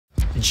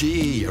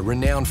GE are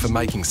renowned for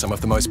making some of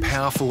the most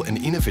powerful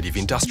and innovative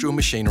industrial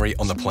machinery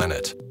on the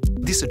planet.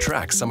 This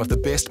attracts some of the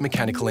best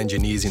mechanical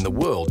engineers in the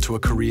world to a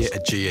career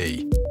at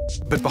GE.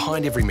 But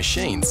behind every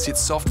machine sits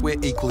software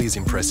equally as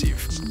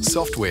impressive.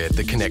 Software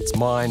that connects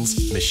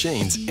minds,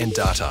 machines and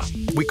data.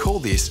 We call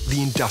this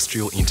the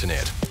industrial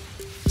internet.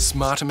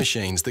 Smarter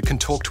machines that can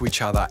talk to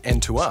each other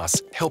and to us,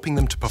 helping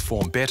them to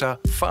perform better,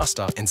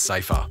 faster and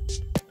safer.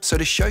 So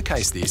to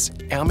showcase this,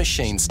 our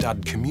machines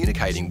started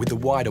communicating with the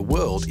wider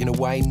world in a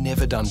way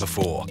never done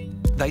before.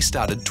 They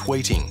started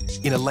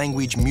tweeting in a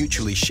language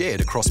mutually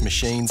shared across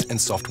machines and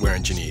software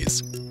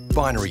engineers.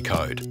 Binary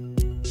code.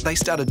 They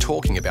started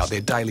talking about their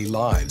daily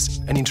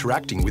lives and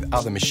interacting with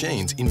other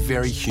machines in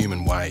very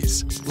human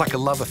ways, like a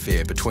love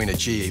affair between a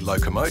GE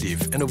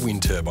locomotive and a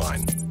wind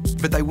turbine.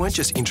 But they weren't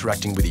just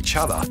interacting with each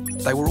other,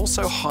 they were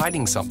also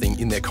hiding something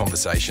in their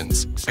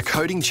conversations. A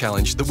coding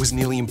challenge that was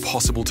nearly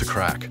impossible to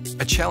crack.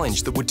 A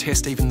challenge that would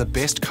test even the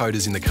best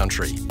coders in the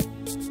country.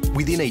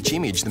 Within each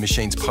image the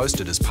machines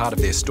posted as part of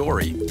their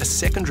story, a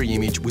secondary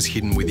image was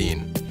hidden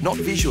within. Not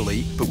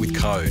visually, but with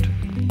code.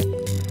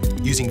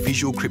 Using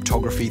visual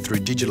cryptography through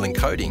digital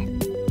encoding,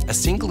 a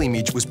single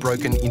image was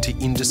broken into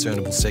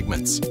indiscernible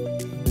segments.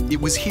 It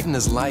was hidden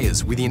as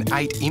layers within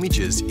 8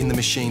 images in the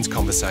machine's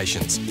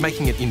conversations,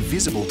 making it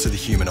invisible to the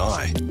human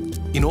eye.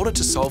 In order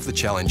to solve the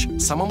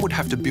challenge, someone would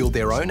have to build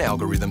their own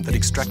algorithm that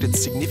extracted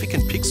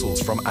significant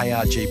pixels from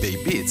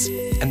ARGB bits,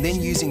 and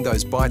then using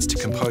those bytes to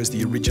compose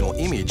the original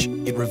image,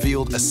 it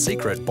revealed a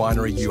secret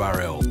binary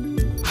URL.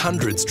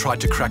 Hundreds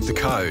tried to crack the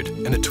code,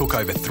 and it took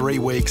over 3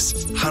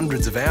 weeks,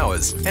 hundreds of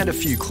hours, and a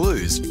few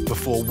clues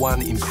before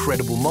one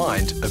incredible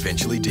mind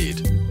eventually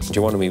did. Do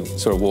you want me to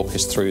sort of walk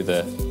us through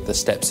the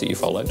steps that you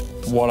followed?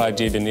 What I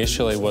did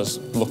initially was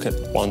look at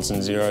ones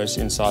and zeros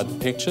inside the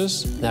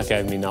pictures. That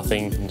gave me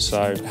nothing, and so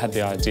I had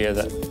the idea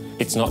that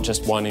it's not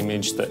just one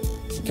image that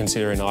you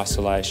consider in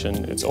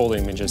isolation, it's all the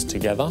images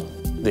together.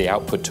 The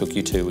output took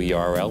you to a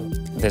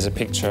URL. There's a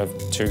picture of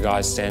 2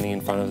 guys standing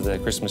in front of the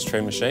Christmas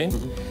tree machine,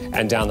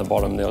 and down the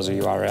bottom there was a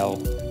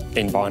URL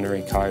in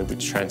binary code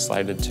which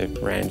translated to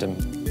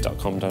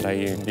random.com.au.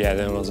 Yeah,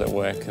 then when I was at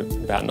work at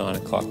about 9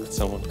 o'clock,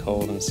 someone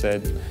called and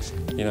said,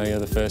 you know, you're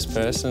the first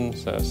person,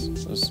 so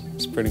it was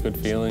a pretty good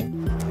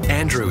feeling.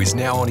 Andrew is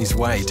now on his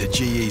way to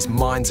GE's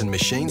Minds and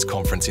Machines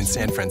conference in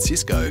San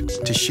Francisco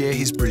to share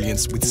his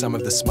brilliance with some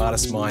of the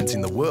smartest minds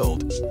in the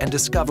world and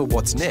discover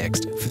what's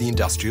next for the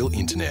industrial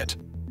internet.